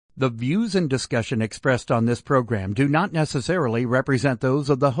The views and discussion expressed on this program do not necessarily represent those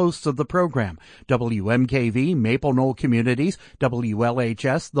of the hosts of the program, WMKV, Maple Knoll Communities,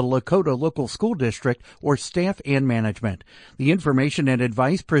 WLHS, the Lakota Local School District, or staff and management. The information and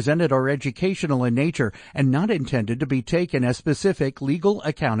advice presented are educational in nature and not intended to be taken as specific legal,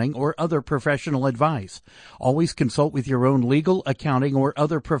 accounting, or other professional advice. Always consult with your own legal, accounting, or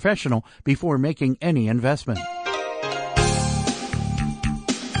other professional before making any investment.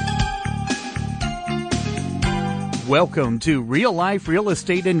 Welcome to Real Life Real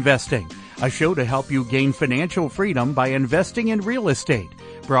Estate Investing, a show to help you gain financial freedom by investing in real estate.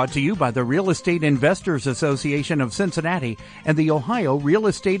 Brought to you by the Real Estate Investors Association of Cincinnati and the Ohio Real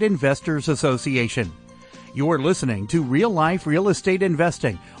Estate Investors Association. You're listening to Real Life Real Estate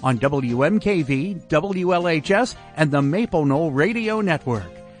Investing on WMKV, WLHS, and the Maple Knoll Radio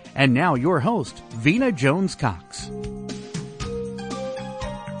Network. And now your host, Vena Jones-Cox.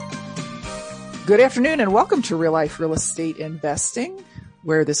 Good afternoon and welcome to Real Life Real Estate Investing,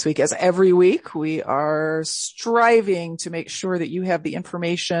 where this week, as every week, we are striving to make sure that you have the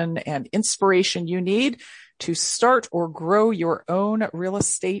information and inspiration you need to start or grow your own real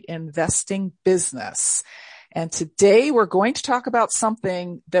estate investing business. And today we're going to talk about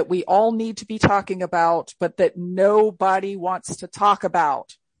something that we all need to be talking about, but that nobody wants to talk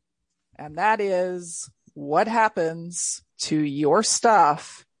about. And that is what happens to your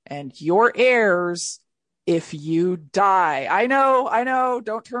stuff and your heirs if you die. I know.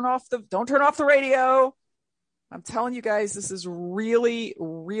 Don't turn off the radio. I'm telling you guys, this is really,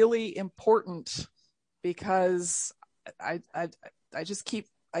 really important because I just keep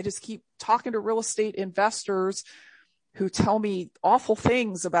talking to real estate investors who tell me awful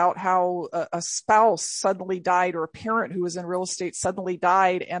things about how a spouse suddenly died or a parent who was in real estate suddenly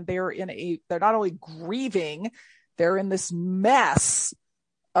died, and they're not only grieving, they're in this mess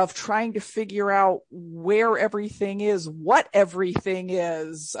of trying to figure out where everything is, what everything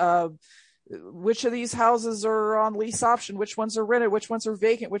is, which of these houses are on lease option, which ones are rented, which ones are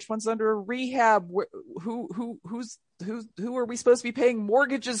vacant, which ones under rehab, who are we supposed to be paying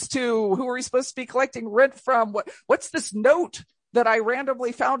mortgages to, who are we supposed to be collecting rent from, what's this note that I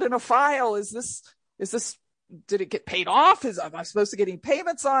randomly found in a file? Is this, did it get paid off? Am I supposed to be getting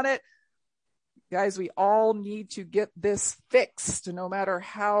payments on it? Guys, we all need to get this fixed, no matter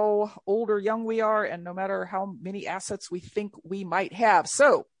how old or young we are and no matter how many assets we think we might have.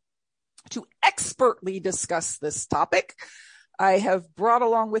 So, to expertly discuss this topic, I have brought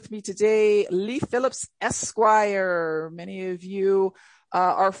along with me today Lee Phillips, Esquire. Many of you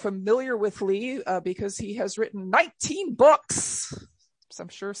are familiar with Lee because he has written 19 books. So I'm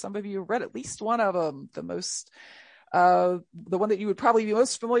sure some of you have read at least one of them. The one that you would probably be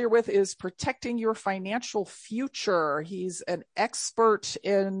most familiar with is Protecting Your Financial Future. He's an expert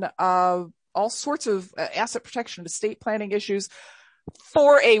in all sorts of asset protection, estate planning issues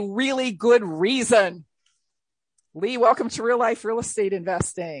for a really good reason. Lee, welcome to Real Life Real Estate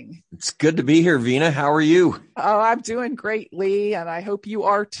Investing. It's good to be here, Vena. How are you? Oh, I'm doing great, Lee, and I hope you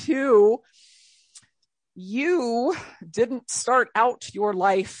are too. You didn't start out your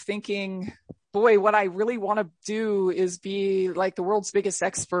life thinking, boy, what I really want to do is be like the world's biggest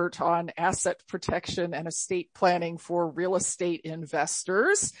expert on asset protection and estate planning for real estate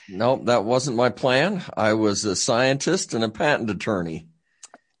investors. No, that wasn't my plan. I was a scientist and a patent attorney.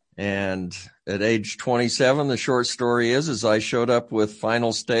 And at age 27, the short story is I showed up with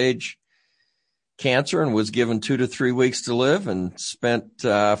final stage cancer and was given 2 to 3 weeks to live and spent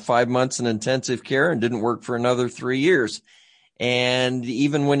 5 months in intensive care and didn't work for another 3 years. And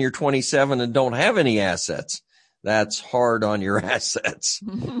even when you're 27 and don't have any assets, that's hard on your assets.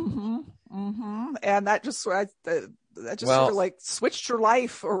 Mm-hmm. Mm-hmm. And that just sort of like switched your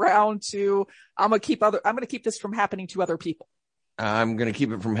life around to, I'm going to keep this from happening to other people. I'm going to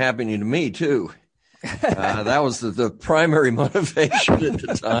keep it from happening to me too. That was the primary motivation at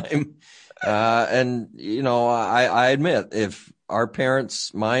the time. And you know, I admit, if our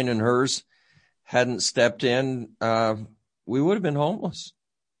parents, mine and hers, hadn't stepped in, we would have been homeless.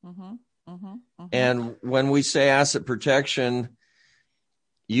 Mm-hmm, mm-hmm, mm-hmm. And when we say asset protection,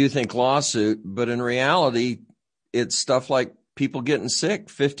 you think lawsuit, but in reality, it's stuff like people getting sick.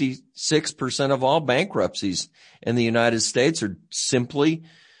 56% of all bankruptcies in the United States are simply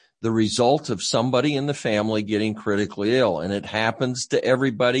the result of somebody in the family getting critically ill. And it happens to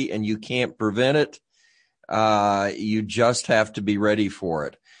everybody, and you can't prevent it. You just have to be ready for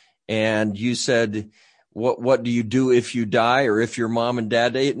it. And you said, what do you do if you die, or if your mom and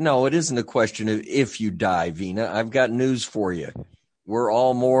dad die? No, it isn't a question of if you die, Vena. I've got news for you. We're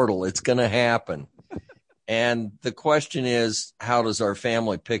all mortal. It's going to happen. And the question is, how does our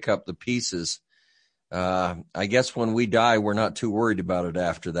family pick up the pieces? I guess when we die, we're not too worried about it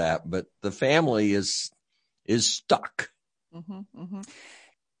after that, but the family is stuck. Mm-hmm, mm-hmm.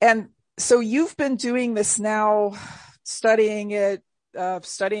 And so you've been doing this now, studying it,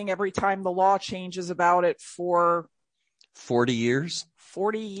 studying every time the law changes about it for 40 years.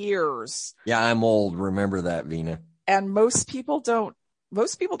 40 years. Yeah, I'm old. Remember that, Vina. And most people don't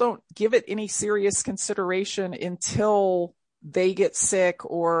give it any serious consideration until they get sick,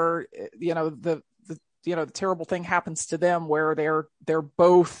 or, the terrible thing happens to them where they're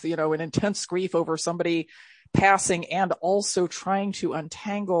both, in intense grief over somebody passing and also trying to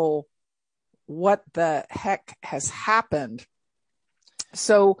untangle what the heck has happened.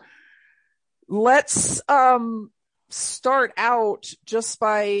 So let's start out just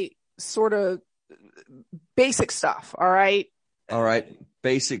by sort of basic stuff. All right. All right.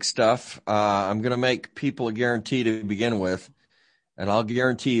 Basic stuff. I'm going to make people a guarantee to begin with, and I'll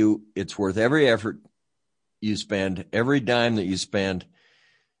guarantee you it's worth every effort you spend, every dime that you spend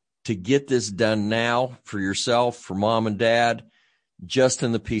to get this done now for yourself, for mom and dad, just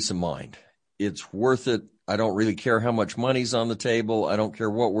in the peace of mind. It's worth it. I don't really care how much money's on the table. I don't care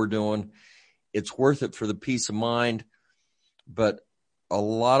what we're doing. It's worth it for the peace of mind. But a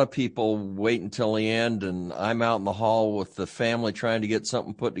lot of people wait until the end, and I'm out in the hall with the family trying to get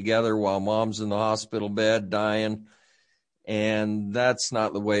something put together while mom's in the hospital bed dying. And that's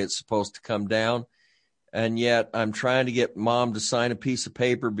not the way it's supposed to come down. And yet I'm trying to get mom to sign a piece of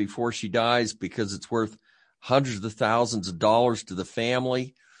paper before she dies because it's worth hundreds of thousands of dollars to the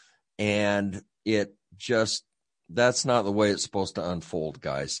family. And that's not the way it's supposed to unfold,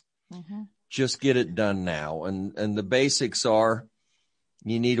 guys. Mm-hmm. Just get it done now. And the basics are,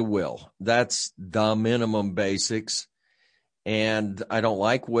 you need a will. That's the minimum basics. And I don't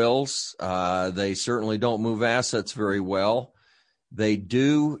like wills. They certainly don't move assets very well. They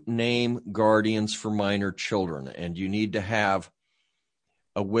do name guardians for minor children, and you need to have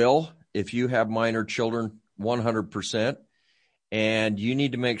a will if you have minor children, 100%. And you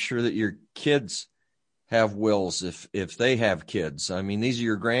need to make sure that your kids have wills if they have kids. I mean, these are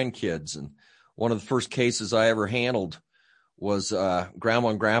your grandkids. And one of the first cases I ever handled was grandma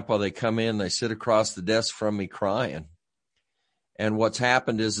and grandpa. They come in, they sit across the desk from me crying. And what's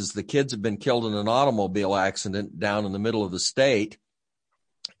happened is the kids have been killed in an automobile accident down in the middle of the state,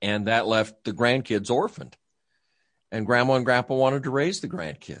 and that left the grandkids orphaned. And grandma and grandpa wanted to raise the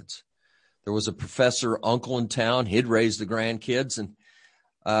grandkids. There was a professor uncle in town. He'd raised the grandkids, and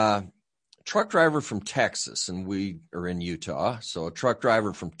a truck driver from Texas, and we are in Utah. So a truck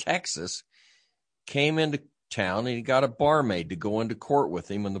driver from Texas came into town, and he got a barmaid to go into court with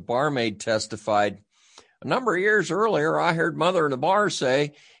him. And the barmaid testified, a number of years earlier, I heard mother in the bar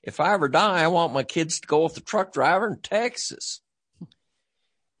say, if I ever die, I want my kids to go with the truck driver in Texas.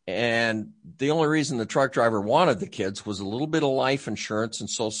 And the only reason the truck driver wanted the kids was a little bit of life insurance and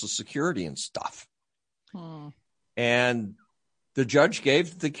Social Security and stuff. And the judge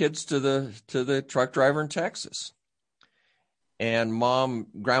gave the kids to the truck driver in Texas. And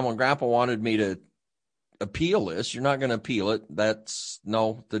grandma and grandpa wanted me to appeal this. You're not going to appeal it.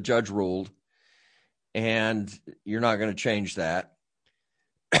 The judge ruled. And you're not going to change that.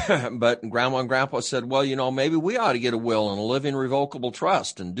 But grandma and grandpa said, well, maybe we ought to get a will and a living revocable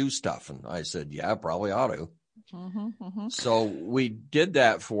trust and do stuff. And I said, yeah, probably ought to. Mm-hmm, mm-hmm. So we did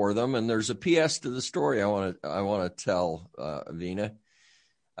that for them. And there's a PS to the story I want to tell, Vina.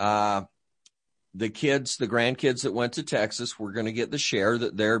 The grandkids that went to Texas were going to get the share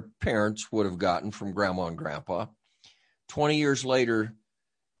that their parents would have gotten from grandma and grandpa. 20 years later,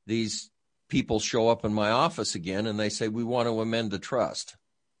 these people show up in my office again, and they say, we want to amend the trust.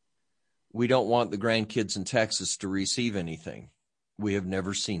 We don't want the grandkids in Texas to receive anything. We have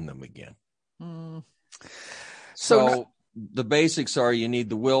never seen them again. So the basics are, you need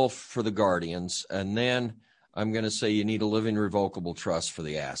the will for the guardians, and then I'm going to say you need a living revocable trust for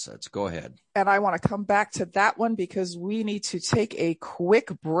the assets. Go ahead. And I want to come back to that one because we need to take a quick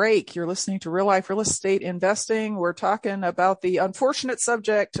break. You're listening to Real Life Real Estate Investing. We're talking about the unfortunate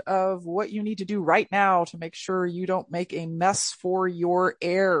subject of what you need to do right now to make sure you don't make a mess for your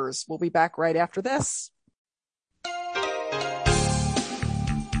heirs. We'll be back right after this.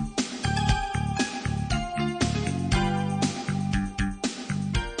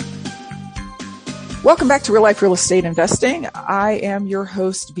 Welcome back to Real Life Real Estate Investing. I am your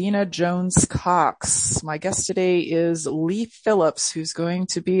host, Vina Jones-Cox. My guest today is Lee Phillips, who's going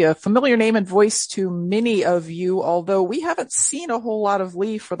to be a familiar name and voice to many of you, although we haven't seen a whole lot of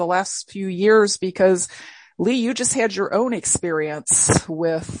Lee for the last few years because, Lee, you just had your own experience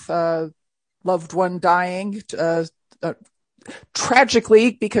with loved one dying,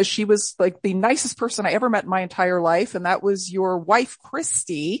 tragically, because she was like the nicest person I ever met in my entire life. And that was your wife,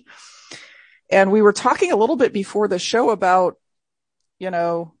 Christy. And we were talking a little bit before the show about, we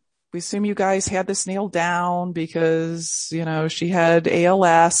assume you guys had this nailed down because, she had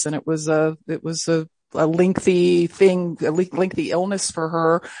ALS and it was a lengthy thing, a lengthy illness for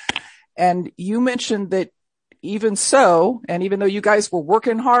her. And you mentioned that even so, and even though you guys were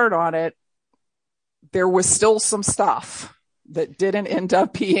working hard on it, there was still some stuff that didn't end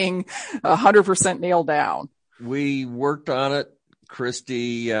up being 100% nailed down. We worked on it.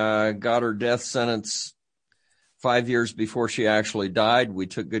 Christy got her death sentence 5 years before she actually died. We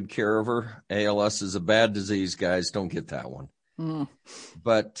took good care of her. ALS is a bad disease, guys. Don't get that one.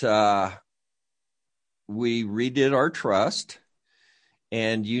 But we redid our trust,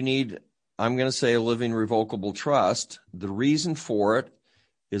 and you need, I'm going to say, a living revocable trust. The reason for it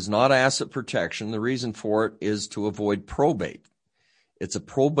is not asset protection. The reason for it is to avoid probate. It's a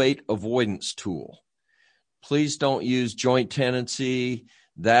probate avoidance tool. Please don't use joint tenancy.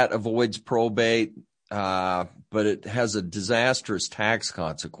 That avoids probate, but it has a disastrous tax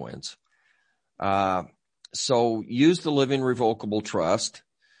consequence. So use the living revocable trust.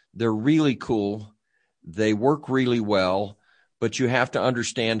 They're really cool. They work really well, but you have to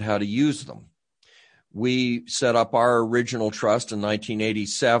understand how to use them. We set up our original trust in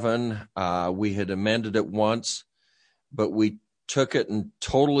 1987. We had amended it once, but we took it and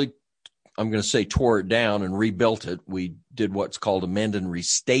totally, I'm going to say, tore it down and rebuilt it. We did what's called amend and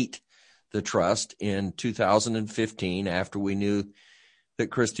restate the trust in 2015 after we knew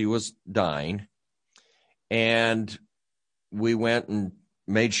that Christy was dying. And we went and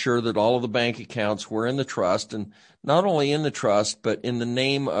made sure that all of the bank accounts were in the trust, and not only in the trust, but in the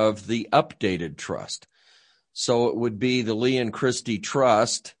name of the updated trust. So it would be the Lee and Christy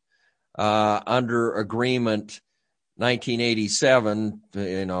Trust under agreement 1987,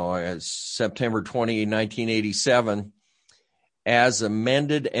 September 20, 1987, as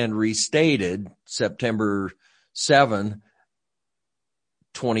amended and restated September 7,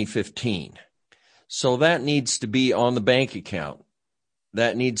 2015. So that needs to be on the bank account.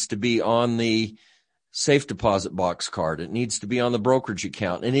 That needs to be on the safe deposit box card. It needs to be on the brokerage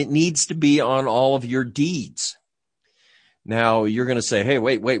account, and it needs to be on all of your deeds. Now you're going to say, hey,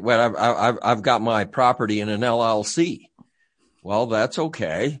 wait, I've got my property in an LLC. Well, that's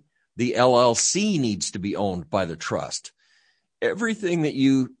okay. The LLC needs to be owned by the trust. Everything that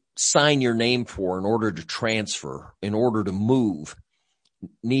you sign your name for in order to transfer, in order to move,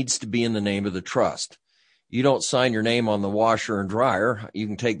 needs to be in the name of the trust. You don't sign your name on the washer and dryer. You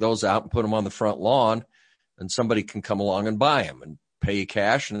can take those out and put them on the front lawn, and somebody can come along and buy them and pay you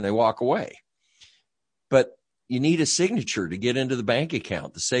cash, and they walk away. But you need a signature to get into the bank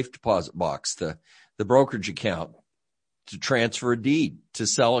account, the safe deposit box, the brokerage account, to transfer a deed, to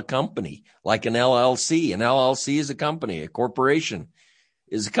sell a company like an LLC. An LLC is a company. A corporation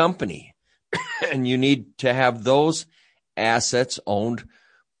is a company. And you need to have those assets owned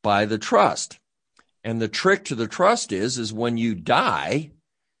by the trust. And the trick to the trust is when you die,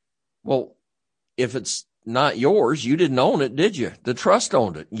 well, if it's not yours, you didn't own it, did you? The trust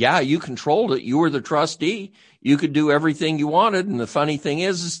owned it. Yeah, you controlled it. You were the trustee. You could do everything you wanted. And the funny thing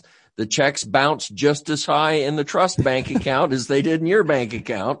is the checks bounce just as high in the trust bank account as they did in your bank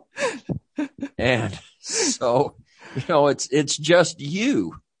account. And so, it's just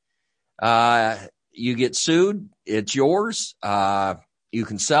you. You get sued. It's yours. You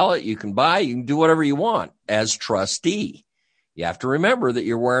can sell it. You can buy. You can do whatever you want as trustee. You have to remember that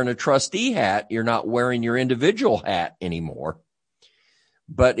you're wearing a trustee hat. You're not wearing your individual hat anymore.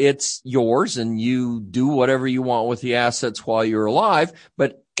 But it's yours, and you do whatever you want with the assets while you're alive.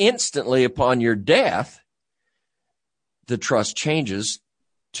 But instantly upon your death, the trust changes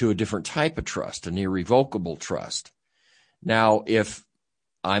to a different type of trust, an irrevocable trust. Now, if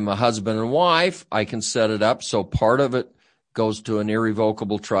I'm a husband and wife, I can set it up so part of it goes to an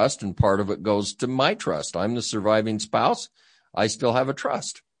irrevocable trust and part of it goes to my trust. I'm the surviving spouse. I still have a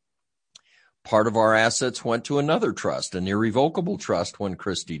trust. Part of our assets went to another trust, an irrevocable trust, when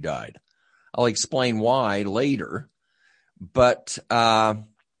Christy died. I'll explain why later. But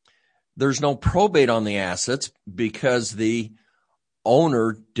there's no probate on the assets because the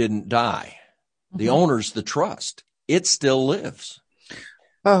owner didn't die. The owner's the trust. It still lives.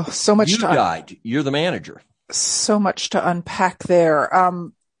 Oh, so much. You died. You're the manager. So much to unpack there.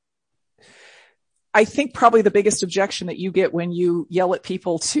 I think probably the biggest objection that you get when you yell at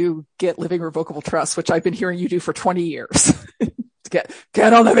people to get living revocable trust, which I've been hearing you do for 20 years, get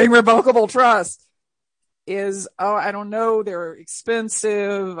a living revocable trust. is, oh, I don't know, they're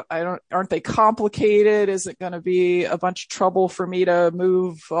expensive. Aren't they complicated? Is it going to be a bunch of trouble for me to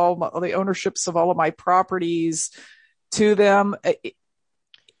move all the ownerships of all of my properties to them?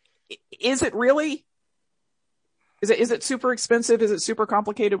 Is it really? Is it super expensive? Is it super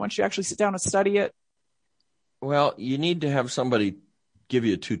complicated once you actually sit down and study it? Well, you need to have somebody give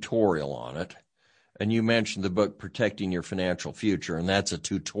you a tutorial on it. And you mentioned the book, Protecting Your Financial Future, and that's a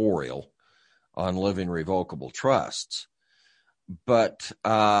tutorial on living revocable trusts. But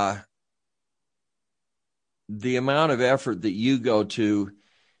the amount of effort that you go to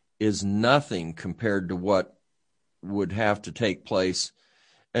is nothing compared to what would have to take place.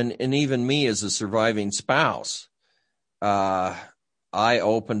 And even me as a surviving spouse, I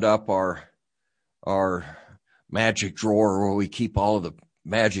opened up our magic drawer where we keep all of the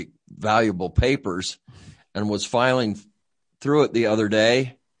magic valuable papers and was filing through it the other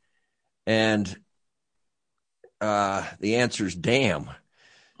day. And the answer is damn.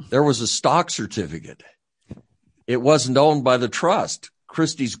 There was a stock certificate. It wasn't owned by the trust.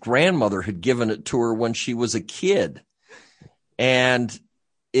 Christy's grandmother had given it to her when she was a kid. And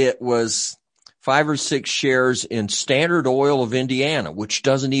it was 5 or 6 shares in Standard Oil of Indiana, which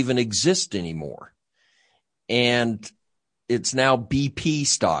doesn't even exist anymore. And it's now BP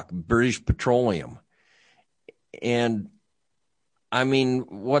stock, British Petroleum. And I mean,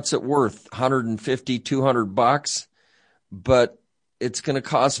 what's it worth? $150, $200, but it's going to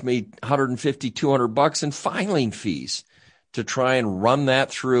cost me $150, $200 in filing fees to try and run that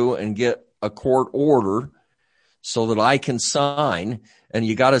through and get a court order so that I can sign. And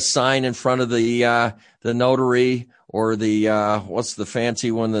you got to sign in front of the notary or the, what's the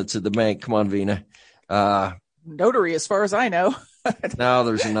fancy one that's at the bank? Come on, Vina. Notary, as far as I know. No,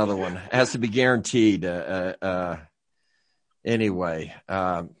 there's another one. It has to be guaranteed. Anyway,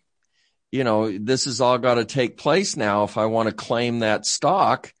 this has all got to take place now if I want to claim that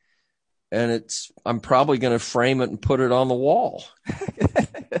stock, and I'm probably going to frame it and put it on the wall.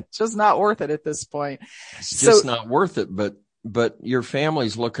 It's just not worth it at this point. It's just not worth it. But your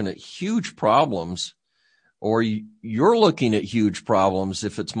family's looking at huge problems, or you're looking at huge problems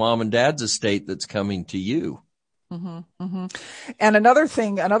if it's mom and dad's estate that's coming to you. Mm-hmm, mm-hmm. And another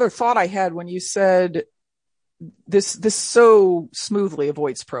thought I had when you said this so smoothly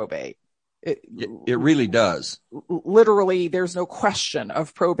avoids probate. It really does. Literally, there's no question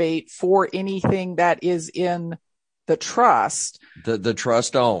of probate for anything that is in the trust. The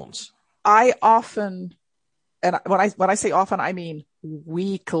trust owns. I often, and when I say often, I mean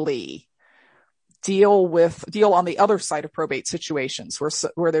weekly, deal on the other side of probate situations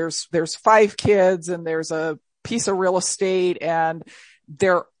where there's 5 kids and there's a piece of real estate and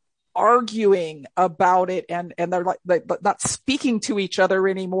they're arguing about it and they're like not speaking to each other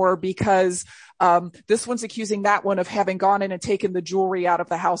anymore because this one's accusing that one of having gone in and taken the jewelry out of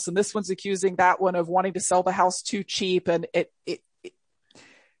the house, and this one's accusing that one of wanting to sell the house too cheap. And it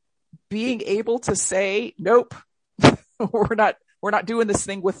being able to say, nope, we're not doing this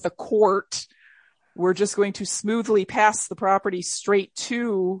thing with the court. We're just going to smoothly pass the property straight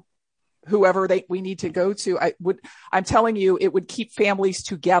to whoever we need to go to. I'm telling you, it would keep families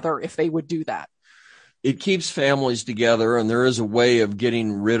together if they would do that. It keeps families together, and there is a way of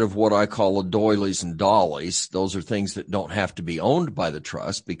getting rid of what I call the doilies and dollies. Those are things that don't have to be owned by the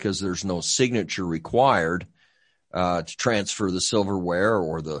trust because there's no signature required to transfer the silverware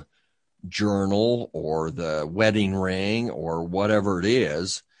or the journal or the wedding ring or whatever it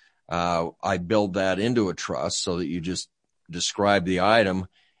is. I build that into a trust so that you just describe the item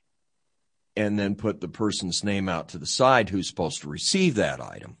and then put the person's name out to the side who's supposed to receive that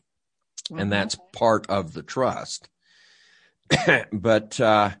item. Mm-hmm. And that's part of the trust. But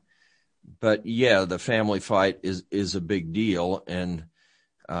yeah, the family fight is a big deal. And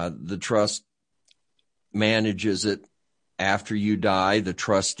the trust manages it after you die. The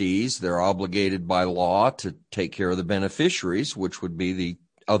trustees, they're obligated by law to take care of the beneficiaries, which would be the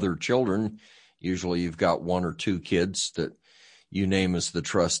other children. Usually you've got 1 or 2 kids that you name as the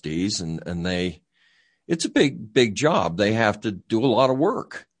trustees, and it's a big job. They have to do a lot of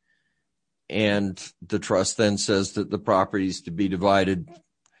work. And the trust then says that the property is to be divided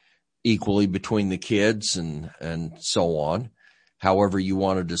equally between the kids and so on. However you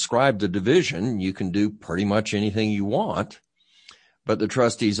want to describe the division, you can do pretty much anything you want, but the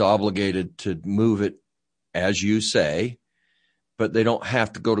trustee's obligated to move it as you say, but they don't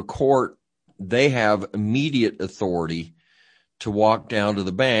have to go to court. They have immediate authority to walk down to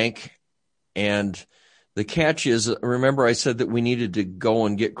the bank. And the catch is, remember I said that we needed to go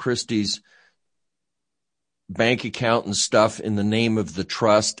and get Christie's bank account and stuff in the name of the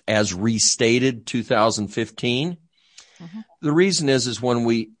trust as restated 2015. Mm-hmm. The reason is when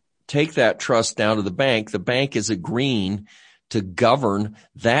we take that trust down to the bank is agreeing to govern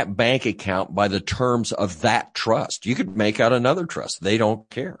that bank account by the terms of that trust. You could make out another trust. They don't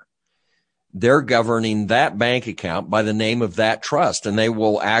care. They're governing that bank account by the name of that trust, and they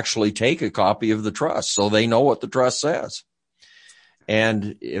will actually take a copy of the trust so they know what the trust says.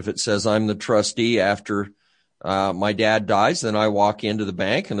 And if it says I'm the trustee after my dad dies, then I walk into the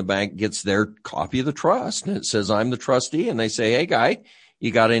bank and the bank gets their copy of the trust and it says I'm the trustee, and they say, hey guy,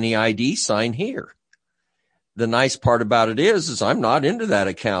 you got any ID? Sign here. The nice part about it is I'm not into that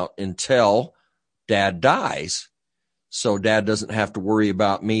account until dad dies. So dad doesn't have to worry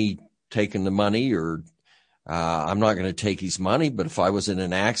about me taking the money, or I'm not going to take his money. But if I was in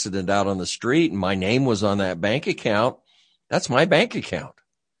an accident out on the street and my name was on that bank account, that's my bank account.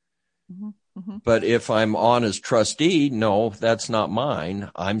 Mm-hmm. Mm-hmm. But if I'm on as trustee, no, that's not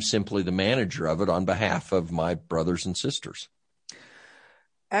mine. I'm simply the manager of it on behalf of my brothers and sisters.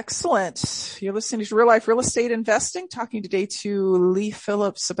 Excellent. You're listening to Real Life Real Estate Investing, talking today to Lee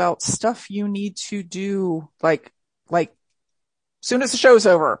Phillips about stuff you need to do, like soon as the show's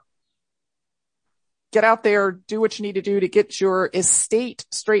over. Get out there, do what you need to do to get your estate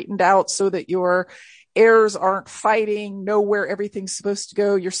straightened out so that your heirs aren't fighting, know where everything's supposed to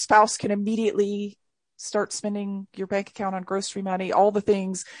go. Your spouse can immediately start spending your bank account on grocery money, all the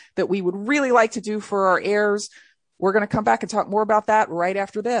things that we would really like to do for our heirs. We're going to come back and talk more about that right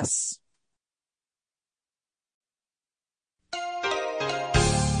after this.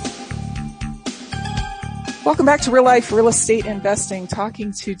 Welcome back to Real Life Real Estate Investing,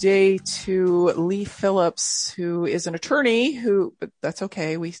 talking today to Lee Phillips, who is an attorney but that's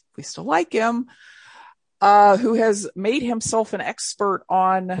okay. We still like him, who has made himself an expert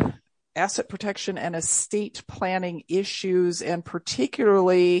on asset protection and estate planning issues, and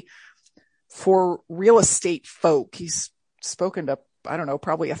particularly for real estate folk. He's spoken to,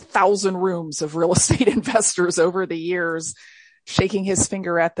 probably 1,000 rooms of real estate investors over the years, shaking his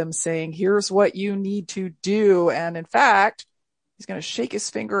finger at them saying, here's what you need to do. And in fact, he's going to shake his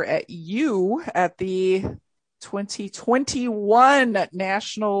finger at you at the 2021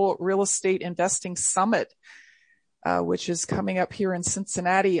 National Real Estate Investing Summit, which is coming up here in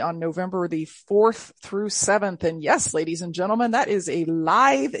Cincinnati on November the 4th through 7th. And yes, ladies and gentlemen, that is a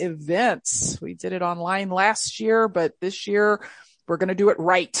live event. We did it online last year, but this year we're going to do it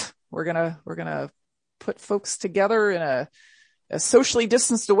right. We're going to put folks together in a socially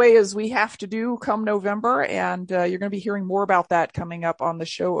distanced way as we have to do come November. And you're going to be hearing more about that coming up on the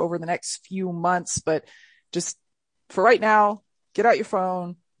show over the next few months. But just for right now, get out your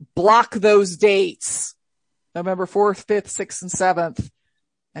phone, block those dates. November 4th, 5th, 6th, and 7th,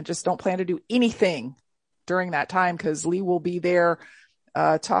 and just don't plan to do anything during that time, because Lee will be there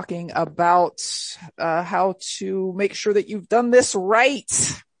talking about how to make sure that you've done this right.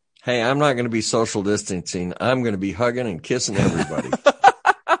 Hey, I'm not going to be social distancing. I'm going to be hugging and kissing everybody.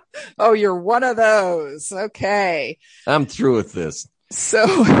 Oh, you're one of those. Okay. I'm through with this. So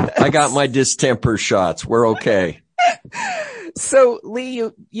I got my distemper shots. We're okay. So Lee,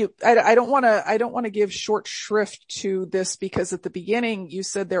 I don't want to give short shrift to this, because at the beginning you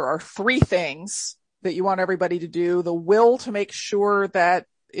said there are 3 things that you want everybody to do. The will to make sure that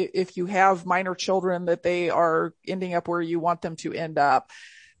if you have minor children, that they are ending up where you want them to end up.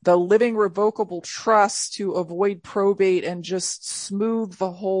 The living revocable trust to avoid probate and just smooth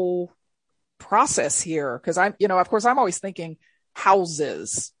the whole process here. Cause of course I'm always thinking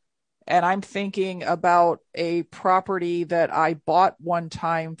houses. And I'm thinking about a property that I bought one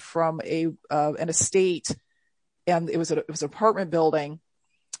time from an estate, and it was an apartment building,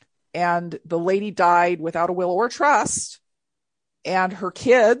 and the lady died without a will or trust, and her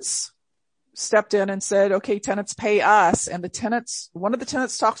kids stepped in and said, okay, tenants pay us. And one of the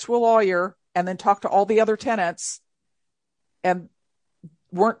tenants talked to a lawyer and then talked to all the other tenants and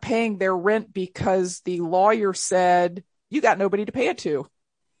weren't paying their rent because the lawyer said, you got nobody to pay it to.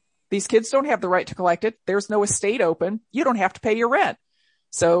 These kids don't have the right to collect it. There's no estate open. You don't have to pay your rent.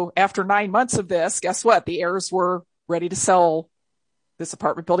 So after 9 months of this, guess what? The heirs were ready to sell this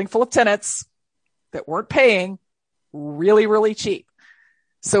apartment building full of tenants that weren't paying really, really cheap.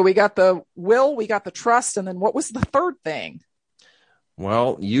 So we got the will, we got the trust, and then what was the third thing?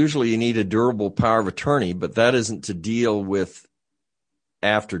 Well, usually you need a durable power of attorney, but that isn't to deal with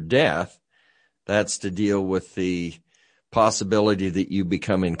after death. That's to deal with the possibility that you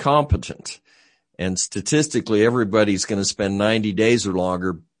become incompetent. And statistically, everybody's going to spend 90 days or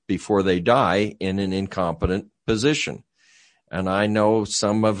longer before they die in an incompetent position. And I know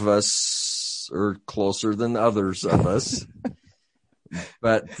some of us or closer than others of us.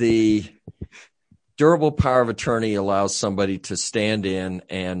 But the durable power of attorney allows somebody to stand in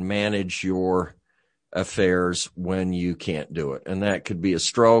and manage your affairs when you can't do it. And that could be a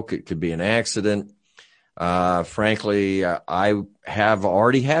stroke. It could be an accident. Frankly, I have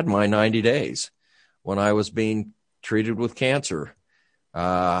already had my 90 days when I was being treated with cancer.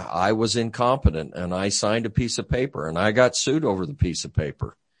 I was incompetent and I signed a piece of paper and I got sued over the piece of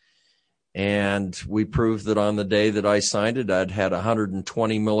paper. And we proved that on the day that I signed it, I'd had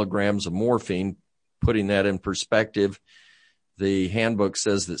 120 milligrams of morphine. Putting that in perspective, the handbook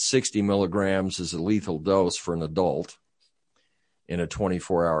says that 60 milligrams is a lethal dose for an adult in a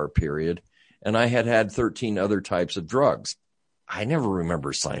 24-hour period. And I had had 13 other types of drugs. I never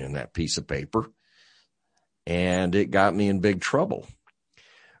remember signing that piece of paper, and it got me in big trouble.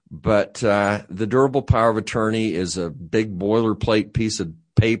 But the durable power of attorney is a big boilerplate piece of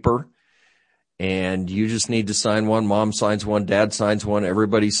paper, and you just need to sign one. Mom signs one, dad signs one,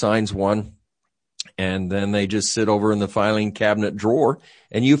 everybody signs one. And then they just sit over in the filing cabinet drawer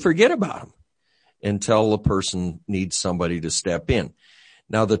and you forget about them until the person needs somebody to step in.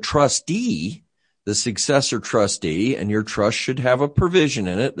 Now, the trustee, the successor trustee, and your trust should have a provision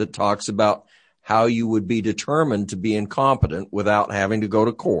in it that talks about how you would be determined to be incompetent without having to go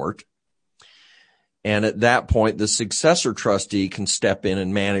to court. And at that point, the successor trustee can step in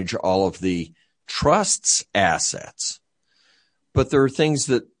and manage all of the trust's assets. But there are things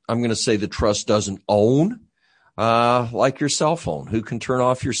that I'm going to say the trust doesn't own, like your cell phone. Who can turn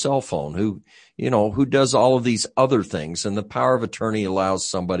off your cell phone? Who does all of these other things? And the power of attorney allows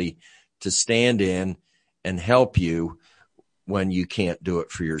somebody to stand in and help you when you can't do it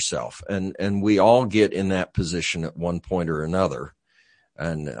for yourself. And we all get in that position at one point or another.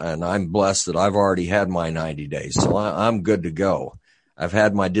 And I'm blessed that I've already had my 90 days. So I'm good to go. I've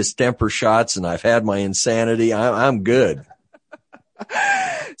had my distemper shots and I've had my insanity. I'm good.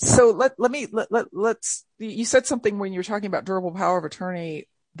 So let's, you said something when you were talking about durable power of attorney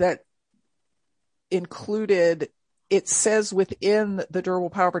that included, it says within the durable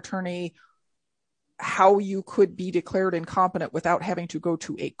power of attorney how you could be declared incompetent without having to go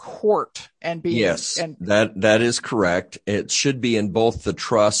to a court and be. Yes, that is correct. It should be in both the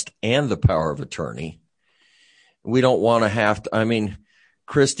trust and the power of attorney. We don't want to have to,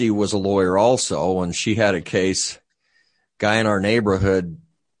 Christy was a lawyer also, and she had a case. Guy in our neighborhood,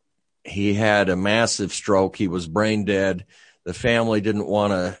 he had a massive stroke. He was brain dead. The family didn't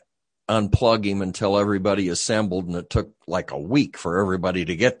want to unplug him until everybody assembled, and it took like a week for everybody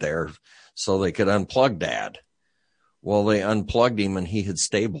to get there so they could unplug Dad. Well, they unplugged him and he had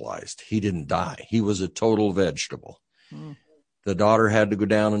stabilized. He didn't die. He was a total vegetable. The daughter had to go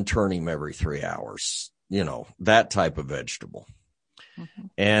down and turn him every 3 hours, that type of vegetable.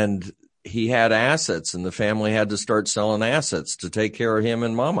 And he had assets, and the family had to start selling assets to take care of him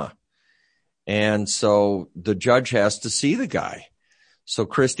and mama. And so the judge has to see the guy. So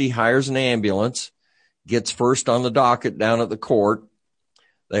Christy hires an ambulance, gets first on the docket down at the court.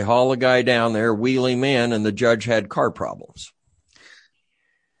 They haul the guy down there, wheel him in, and the judge had car problems.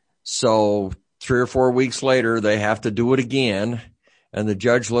 So 3 or 4 weeks later, they have to do it again. And the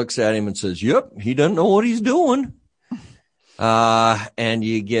judge looks at him and says, yep, he doesn't know what he's doing. And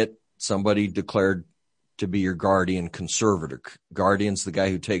you get somebody declared to be your guardian conservator. Guardian's the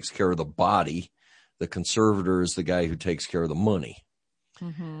guy who takes care of the body. The conservator is the guy who takes care of the money.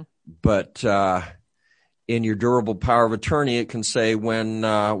 But in your durable power of attorney, it can say when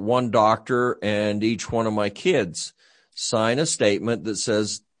one doctor and each one of my kids sign a statement that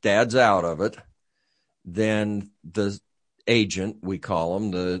says Dad's out of it, then the agent, we call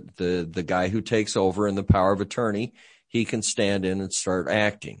him, the guy who takes over in the power of attorney, he can stand in and start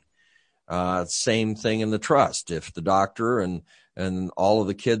acting. Same thing in the trust. If the doctor and all of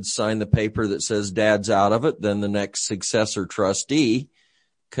the kids sign the paper that says Dad's out of it, then the next successor trustee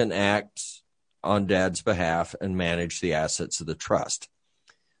can act on Dad's behalf and manage the assets of the trust.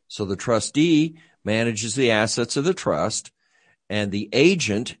 So the trustee manages the assets of the trust, and the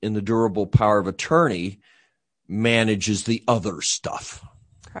agent in the durable power of attorney manages the other stuff.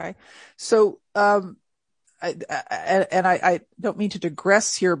 Okay. So, I don't mean to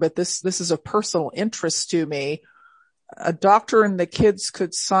digress here, but this is of personal interest to me. A doctor and the kids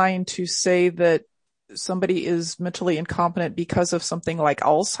could sign to say that somebody is mentally incompetent because of something like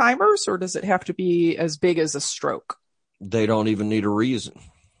Alzheimer's, or does it have to be as big as a stroke? They don't even need a reason.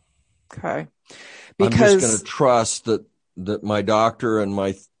 Okay. Because I'm just going to trust that my doctor and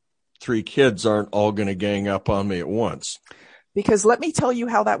my 3 kids aren't all going to gang up on me at once. Because let me tell you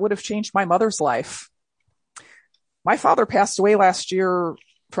how that would have changed my mother's life. My father passed away last year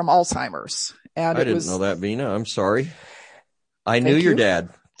from Alzheimer's, And I didn't know that, Vina. I'm sorry. I Thank knew your you. dad.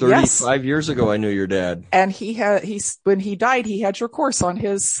 35 years ago, I knew your dad. And when he died, he had your course on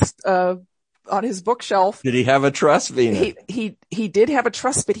his bookshelf. Did he have a trust, Vina? He did have a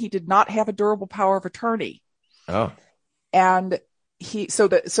trust, but he did not have a durable power of attorney. Oh. And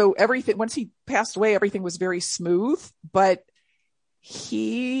so everything, once he passed away, everything was very smooth, but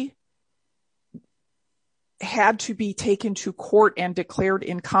he had to be taken to court and declared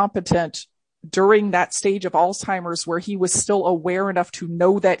incompetent during that stage of Alzheimer's where he was still aware enough to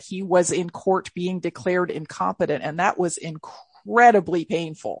know that he was in court being declared incompetent. And that was incredibly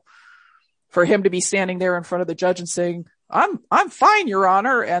painful for him to be standing there in front of the judge and saying, I'm fine, Your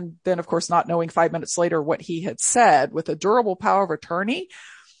Honor. And then, of course, not knowing 5 minutes later what he had said. With a durable power of attorney,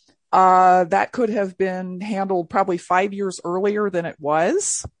 that could have been handled probably 5 years earlier than it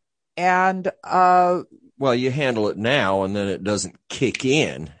was. And, well, you handle it now and then it doesn't kick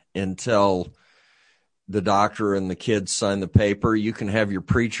in until the doctor and the kids sign the paper. You can have your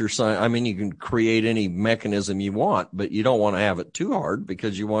preacher sign. I mean, you can create any mechanism you want, but you don't want to have it too hard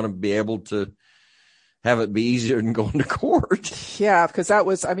because you want to be able to have it be easier than going to court. Yeah, because I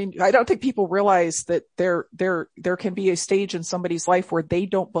don't think people realize that there can be a stage in somebody's life where they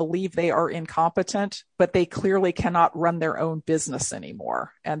don't believe they are incompetent, but they clearly cannot run their own business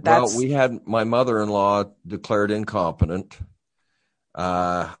anymore. And that's, well, we had my mother-in-law declared incompetent.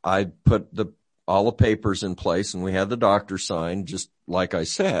 I put all the papers in place and we had the doctor sign, just like I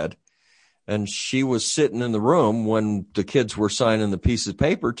said. And she was sitting in the room when the kids were signing the piece of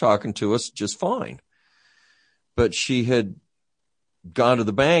paper, talking to us just fine. But she had gone to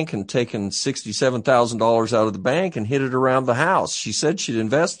the bank and taken $67,000 out of the bank and hid it around the house. She said she'd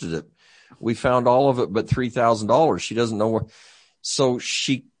invested it. We found all of it but $3,000. She doesn't know where. So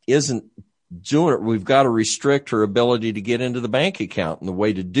she isn't doing it. We've got to restrict her ability to get into the bank account. And the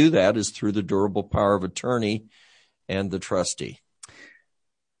way to do that is through the durable power of attorney and the trustee.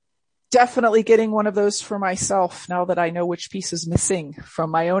 Definitely getting one of those for myself now that I know which piece is missing from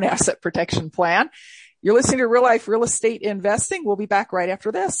my own asset protection plan. You're listening to Real Life Real Estate Investing. We'll be back right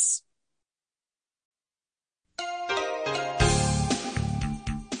after this.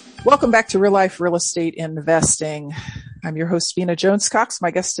 Welcome back to Real Life Real Estate Investing. I'm your host, Vina Jones-Cox. My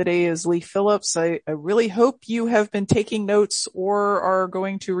guest today is Lee Phillips. I really hope you have been taking notes or are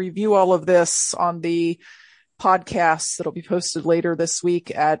going to review all of this on the podcast that'll be posted later this week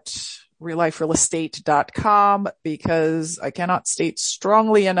at realliferealestate.com, because I cannot state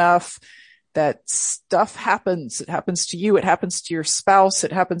strongly enough that stuff happens. It happens to you. It happens to your spouse.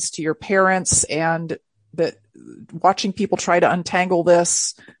 It happens to your parents. And that watching people try to untangle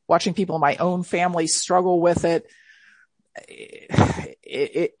this, watching people in my own family struggle with it,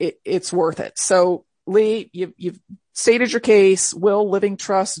 it's worth it. So Lee, you've stated your case: will, living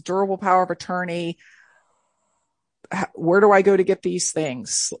trust, durable power of attorney. Where do I go to get these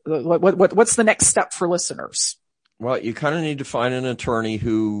things? What's the next step for listeners? Well, you kind of need to find an attorney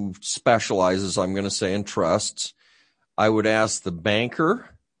who specializes, I'm going to say, in trusts. I would ask the banker.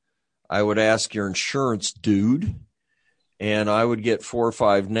 I would ask your insurance dude. And I would get 4 or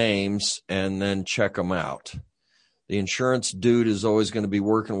 5 names and then check them out. The insurance dude is always going to be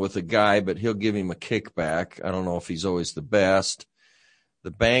working with a guy, but he'll give him a kickback. I don't know if he's always the best.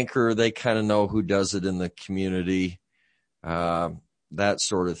 The banker, they kind of know who does it in the community, that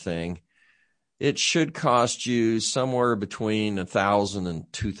sort of thing. It should cost you somewhere between $1,000 and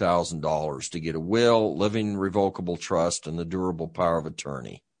 $2,000 to get a will, living revocable trust, and the durable power of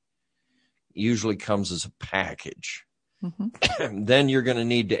attorney. Usually comes as a package. Mm-hmm. Then you're going to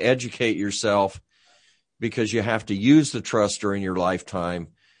need to educate yourself, because you have to use the trust during your lifetime.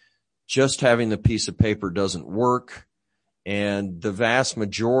 Just having the piece of paper doesn't work. And the vast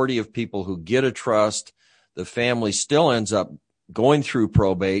majority of people who get a trust, the family still ends up going through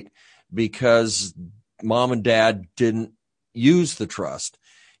probate because mom and dad didn't use the trust.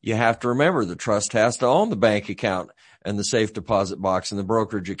 You have to remember the trust has to own the bank account and the safe deposit box and the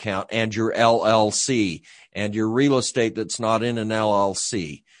brokerage account and your LLC and your real estate that's not in an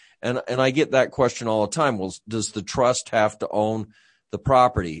LLC. And I get that question all the time. Well, does the trust have to own the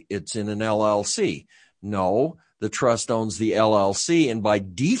property? It's in an LLC. No, the trust owns the LLC, and by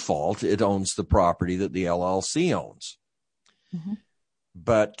default, it owns the property that the LLC owns. Mm-hmm.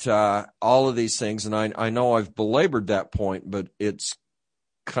 But all of these things, and I know I've belabored that point, but it's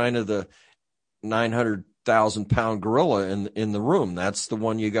kind of the 900,000-pound gorilla in the room. That's the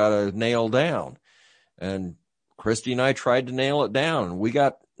one you got to nail down. And Christy and I tried to nail it down. We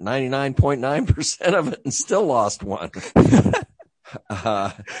got 99.9% of it and still lost one.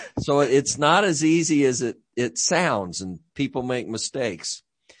 So it's not as easy as it sounds, and people make mistakes.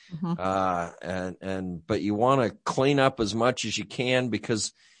 But you want to clean up as much as you can,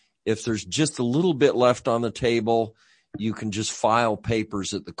 because if there's just a little bit left on the table, you can just file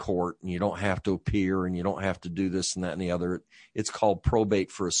papers at the court and you don't have to appear and you don't have to do this and that and the other. It's called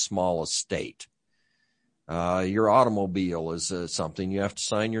probate for a small estate. Your automobile is something you have to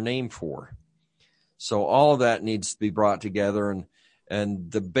sign your name for. So all of that needs to be brought together,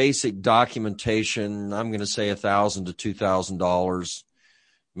 and the basic documentation, I'm going to say $1,000 to $2,000,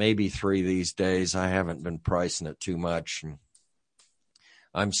 maybe $3 these days. I haven't been pricing it too much.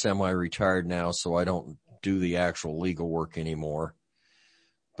 I'm semi-retired now, so I don't do the actual legal work anymore,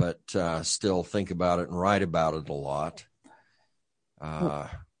 but still think about it and write about it a lot.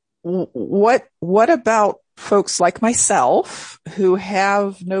 What about folks like myself who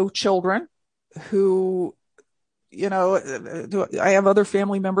have no children, who, I have other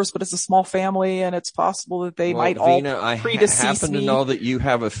family members, but it's a small family and it's possible that they might Vina, all predecease I happen me. to know that you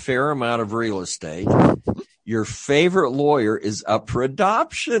have a fair amount of real estate. Your favorite lawyer is up for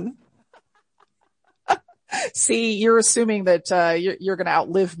adoption. See, you're assuming that you're going to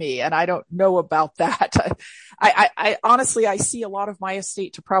outlive me, and I don't know about that. I honestly, I see a lot of my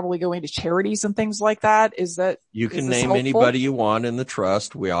estate to probably going to charities and things like that. You can name helpful? Anybody you want in the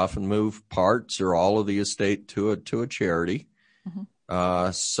trust. We often move parts or all of the estate to a charity.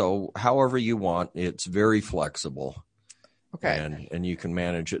 So however you want, it's very flexible. Okay. And you can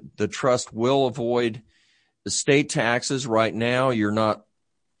manage it. The trust will avoid estate taxes. Right now, you're not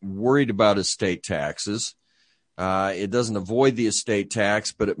worried about estate taxes. It doesn't avoid the estate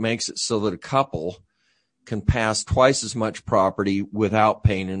tax, but it makes it so that a couple can pass twice as much property without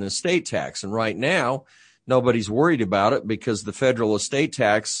paying an estate tax. And right now, nobody's worried about it because the federal estate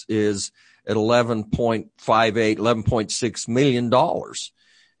tax is at $11.6 million.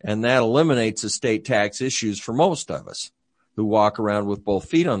 And that eliminates estate tax issues for most of us who walk around with both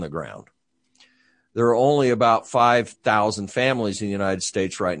feet on the ground. There are only about 5,000 families in the United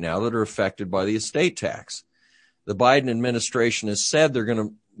States right now that are affected by the estate tax. The Biden administration has said they're going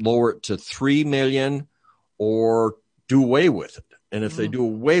to lower it to 3 million or do away with it. And if they do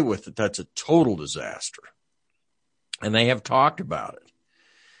away with it, that's a total disaster. And they have talked about it.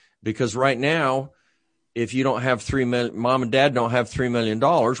 Because right now, if you don't have 3 million, mom and dad don't have $3 million,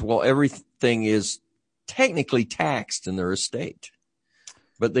 well, everything is technically taxed in their estate.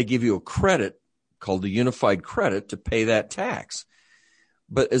 But they give you a credit called the unified credit to pay that tax.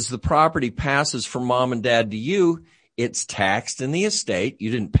 But as the property passes from mom and dad to you, it's taxed in the estate.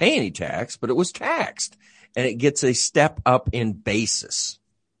 You didn't pay any tax, but it was taxed. And it gets a step up in basis.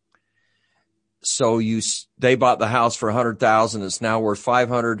 So they bought the house for $100,000. It's now worth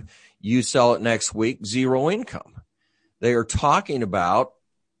 $500,000. You sell it next week, zero income. They are talking about,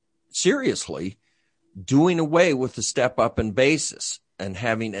 seriously, doing away with the step up in basis and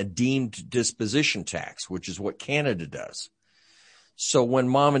having a deemed disposition tax, which is what Canada does. So when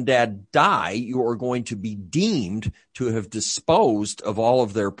mom and dad die, you are going to be deemed to have disposed of all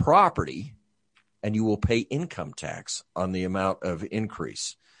of their property, and you will pay income tax on the amount of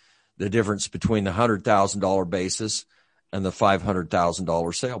increase. The difference between the $100,000 basis and the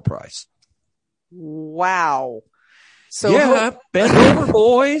 $500,000 sale price. Wow. So yeah, bend over,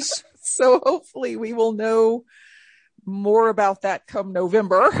 boys. So hopefully we will know more about that come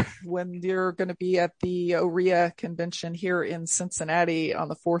November when you're going to be at the OREA convention here in Cincinnati on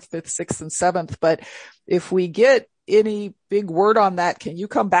the 4th, 5th, 6th, and 7th. But if we get any big word on that, can you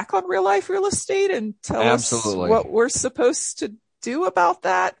come back on Real Life Real Estate and tell Absolutely. us what we're supposed to do about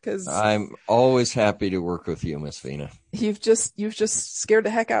that? Because I'm always happy to work with you, Miss Vina. You've just scared the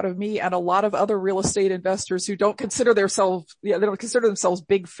heck out of me and a lot of other real estate investors who don't consider themselves, they don't consider themselves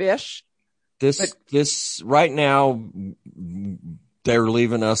big fish. This right now, they're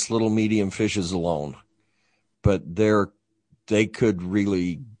leaving us little medium fishes alone, but they could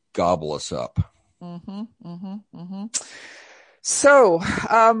really gobble us up. So,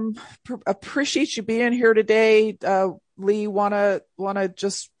 appreciate you being here today. Lee, wanna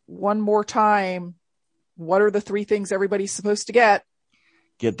just one more time, what are the 3 things everybody's supposed to get?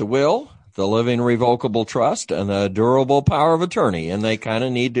 Get the will, the living revocable trust, and the durable power of attorney. And they kind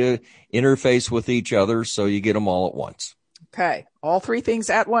of need to interface with each other, so you get them all at once. Okay. All 3 things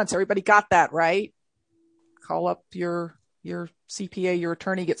at once. Everybody got that, right? Call up your CPA, your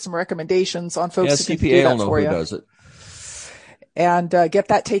attorney, get some recommendations on folks who can do that for you. CPA will know who does it. And get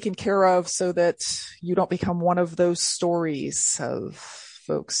that taken care of so that you don't become one of those stories of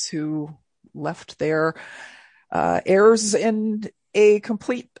folks who left their heirs in a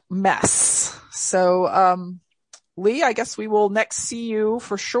complete mess. So, Lee, I guess we will next see you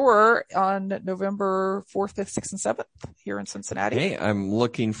for sure on November 4th, 5th, 6th, and 7th here in Cincinnati. Hey, I'm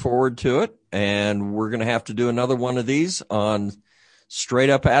looking forward to it. And we're going to have to do another one of these on straight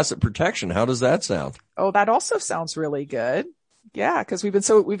up asset protection. How does that sound? Oh, that also sounds really good. Yeah, because we've been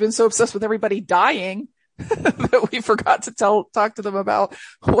so obsessed with everybody dying that we forgot to talk to them about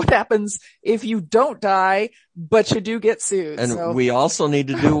what happens if you don't die, but you do get sued. And we also need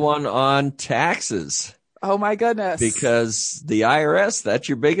to do one on taxes. Oh my goodness. Because the IRS, that's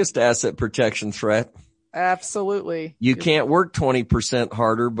your biggest asset protection threat. Absolutely. You can't work 20%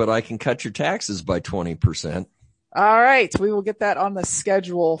 harder, but I can cut your taxes by 20%. All right. We will get that on the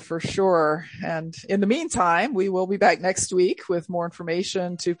schedule for sure. And in the meantime, we will be back next week with more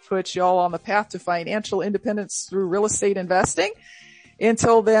information to put y'all on the path to financial independence through real estate investing.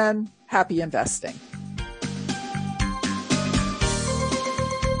 Until then, happy investing.